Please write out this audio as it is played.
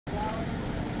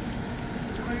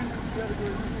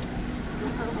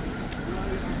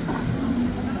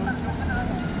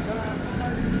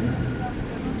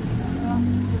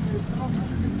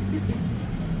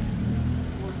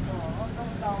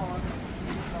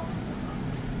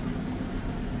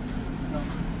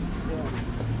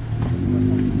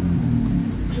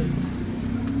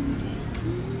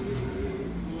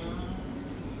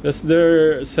Is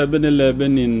there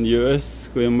 7-Eleven in US,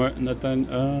 Kuya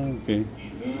Nathan? Ah, okay.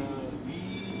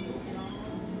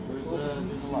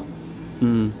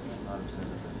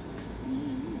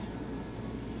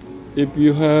 If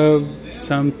you have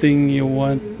something you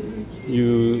want,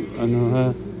 you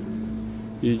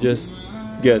you just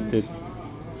get it.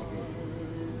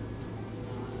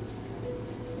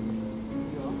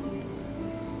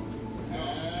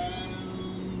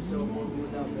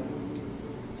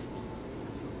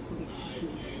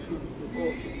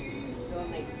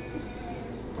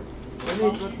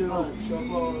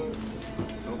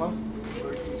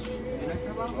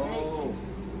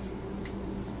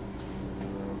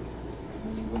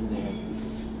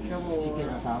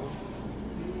 Chicken asawa.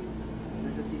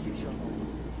 Nasa sisig siya po.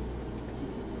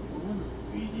 Sisig.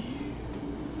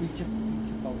 Pizza.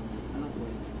 Pizza po. Anong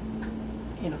kulay?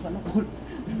 Nasa anong kulay?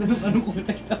 Anong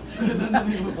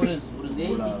kulay?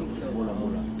 Sisig siya.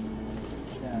 Bola.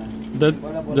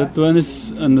 That one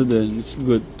is then, it's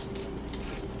good.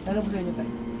 Ano po sa inyo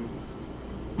tayo?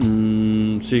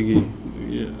 Sige.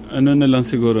 Ano na lang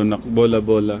siguro,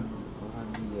 bola-bola.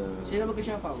 Sino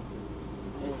mag-siya pa?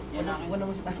 Wala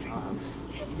mo sa tatay.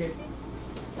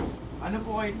 Ano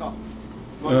po kayo ito?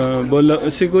 Bola,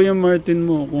 si Kuya Martin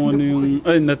mo kung ano yung,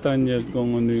 ay Nathaniel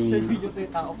kung ano yung. Sa video tayo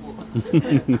tao po.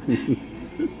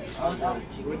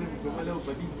 Gumalaw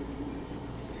ba din?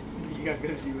 Hindi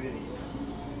gagalaw si Wendy.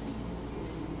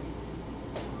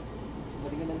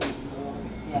 Balikan na lang.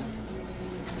 Yeah.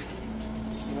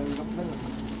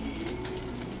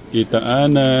 Kita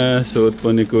Ana, suot po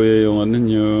ni Kuya yung ano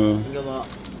nyo. Hindi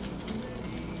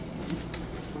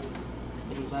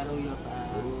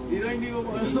ko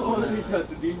pa ano sa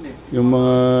din eh. Yung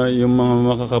mga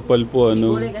makakapal po ano.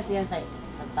 Kulay kasi yan sa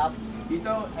top.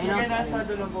 Dito, chicken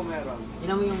asado lang po meron.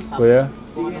 Tingnan mo yung top. Kuya?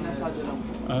 Chicken asado lang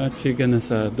po. Ah, chicken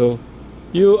asado.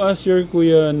 You ask your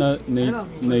Kuya Nathan.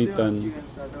 Chicken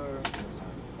asado.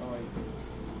 Okay.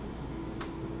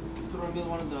 Turun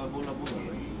one of the bola-bola.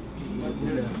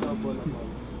 Bola-bola.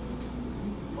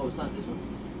 Oh, it's not this one.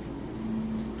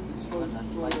 It's called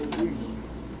green.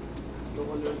 The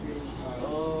color green.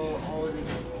 Oh,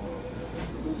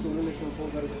 gusto mo na siya po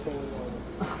gusto mo na.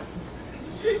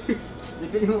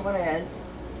 Bibili mo pa na yan?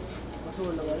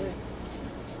 Masul na gano'n.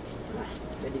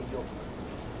 Pwede joke.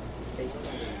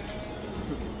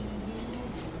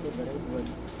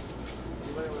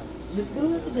 Gusto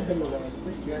mo ito na dalawa?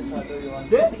 Chicken asado yung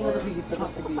Tingnan mo kasi gitna ka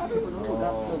sa base. Ito na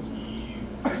mo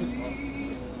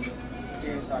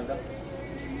chicken asado.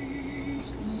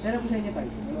 Pero po sa inyo tayo.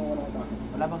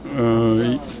 Wala bang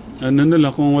Ano na lang,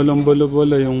 kung walang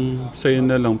bola-bola, yung sa'yo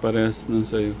na lang, parehas nun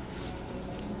sa'yo.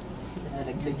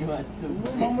 Nalaglag yung hotdog.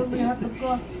 Mama, may hotdog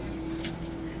ko.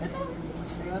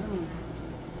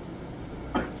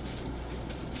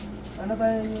 Ano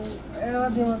tayo yung...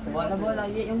 di mo tayo. Wala.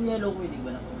 Yung yellow ko, hindi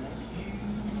ba na kulay?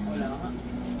 Wala nga.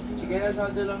 Chicken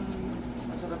asado lang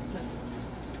masarap siya.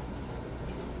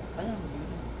 Kaya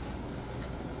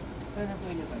Kaya po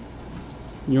inyo tayo.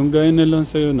 Yung gaya na lang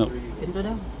sa'yo na. ito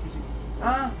daw.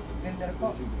 Tender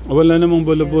po. Wala namang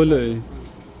bola-bola eh.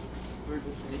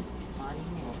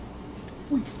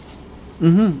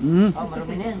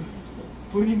 Marami na yan.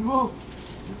 Kunin mo.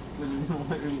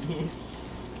 Marami yan.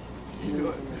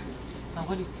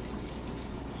 Huli.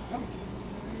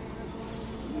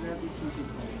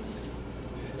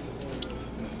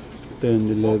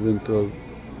 10, 11, 12.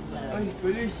 Ay,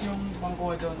 police yung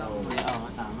pangkuha daw na ako. Oo,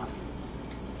 tama.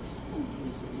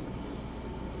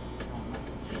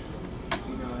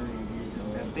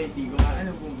 Hindi ko nga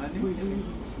alam kung ano.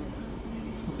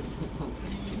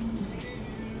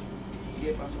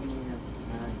 Sige, pasok mo yan.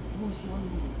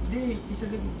 Hindi, isa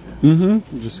lang.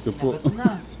 Diyos ko po. Sagot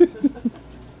na.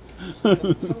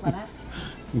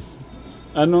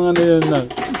 Ano nga na yan na?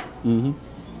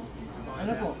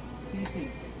 Ano po? Sisig.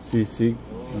 Sisig.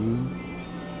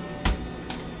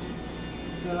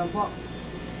 Ito lang po.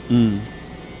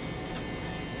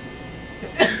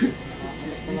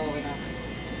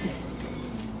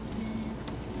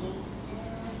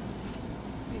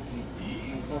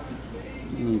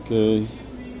 Okay.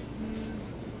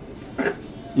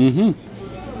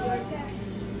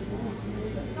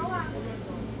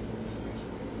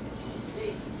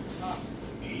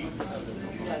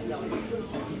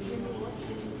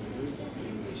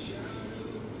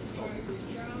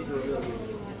 Oh,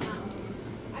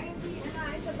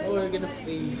 we're gonna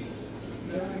pay.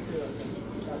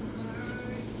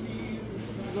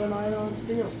 Ito na kayo ang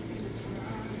gusto nyo.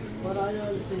 Para kayo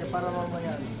ang gusto nyo, para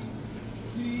mamaya.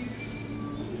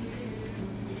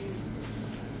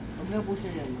 Huwag na po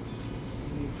siya yan.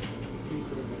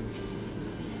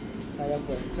 Sayang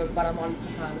po. So, para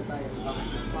makalimutan tayo.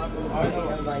 Makatulog tayo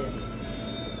ng bayan.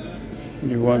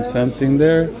 You want something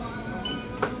there?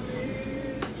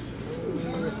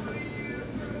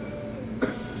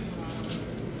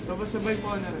 Sabay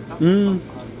po na rin.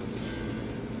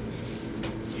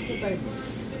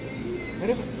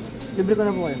 Libre ko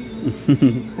na po kayo.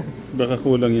 Baka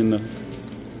kulang yun na.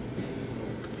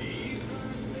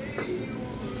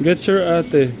 Get your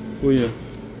ate, kuya.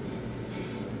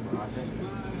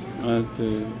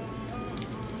 Ate.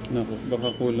 Naku,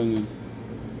 baka kulang yun.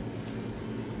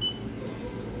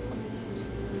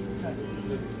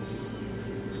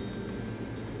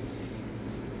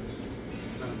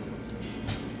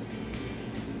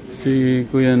 Si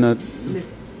Kuya Nat.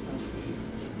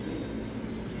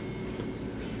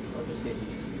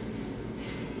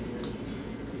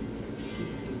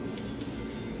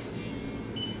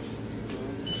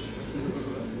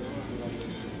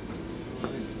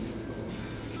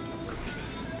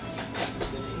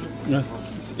 Ah,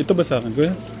 ito ba sa akin,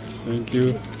 Kuya? Thank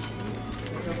you.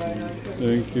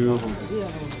 Thank you.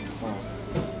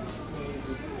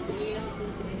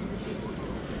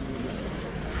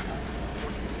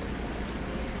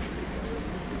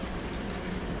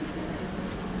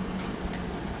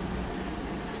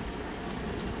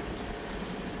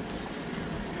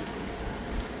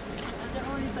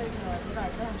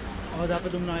 Ako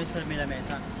dapat dumuna kayo sa may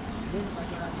lamesa.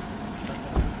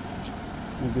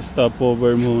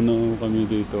 Nag-stopover muna kami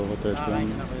dito. Nakakain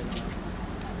na ako yun.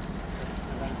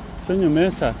 Saan yung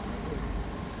mesa?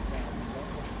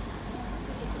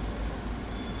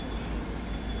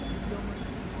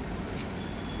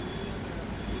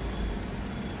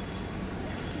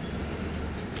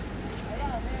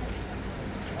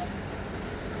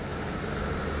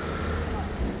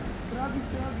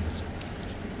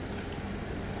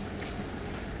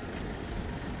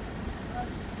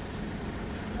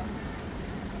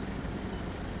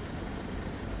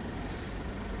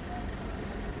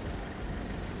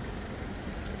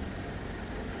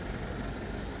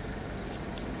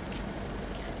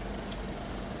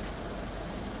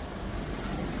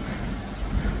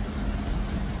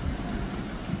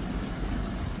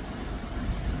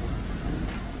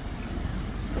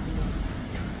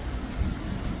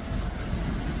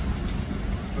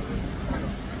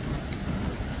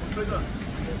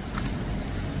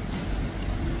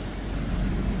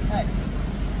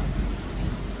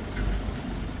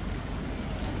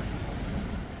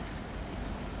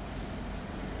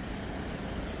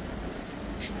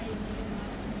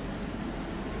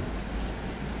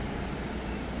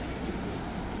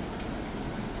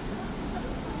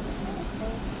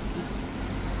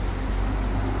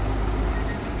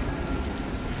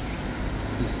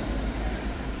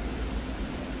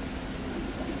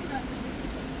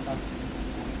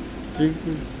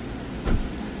 Sige.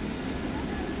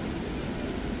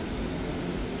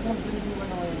 Pinili mo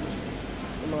na kayo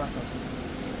yung mga sauce.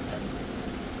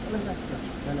 Anong sauce na?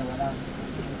 Dalawa lang.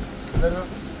 Pero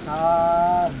sa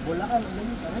Bulacan, ano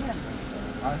yun? Ano yan?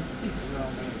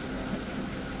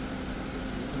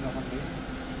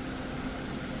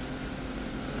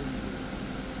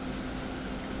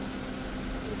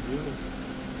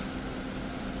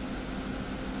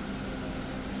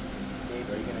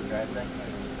 Dave, are you gonna drive next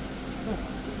time?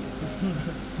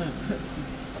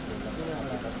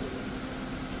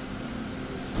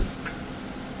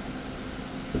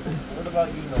 What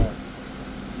about you, Noah?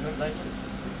 You have license?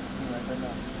 No.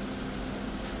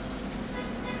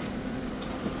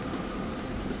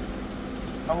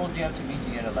 How old do you have to be to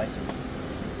get a license?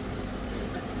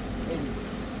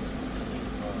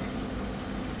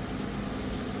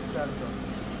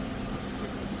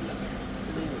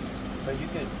 But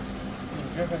you've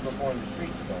driven before in the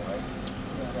streets though, right?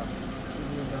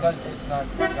 Because it's not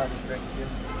strict here.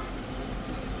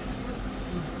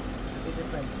 The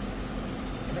difference.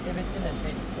 If it's in a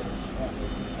city, then it's not. You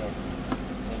can't.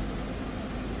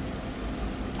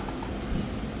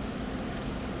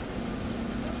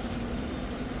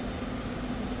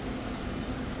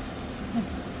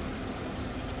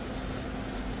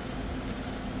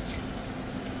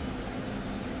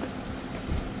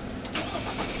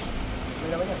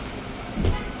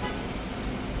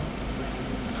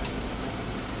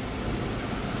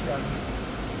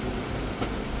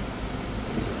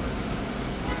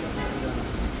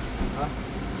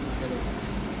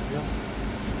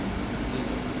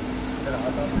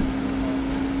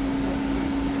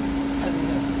 Ano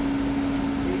yun?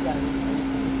 Vegan.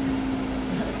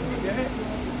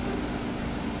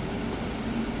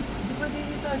 Di ba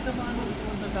din tayo sa mga anong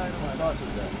pumunta tayo? What sauce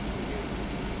is that?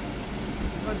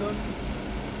 Di ba doon?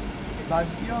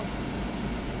 Baguio.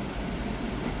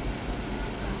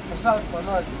 Basta,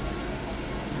 Panord.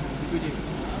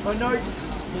 Panord.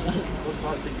 What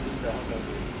sauce did you use that?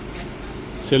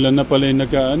 Sila na pala yung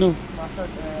nag-ano. Master,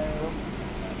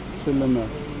 Sila na.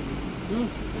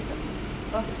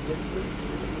 ah,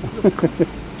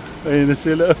 Ayun na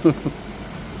sila.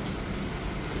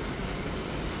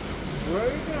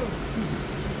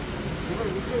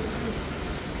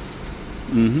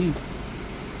 Mhm.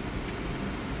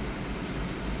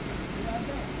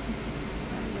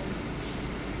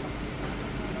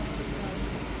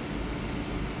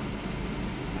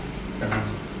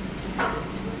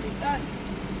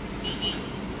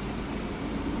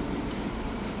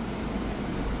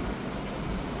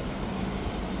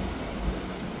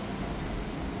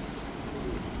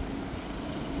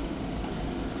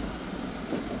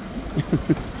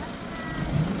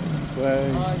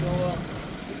 Bye.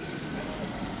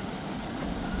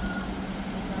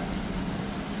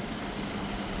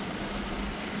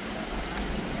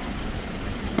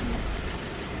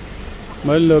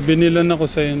 Malo, binilan ako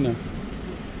sa'yo na.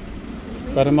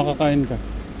 Para makakain ka.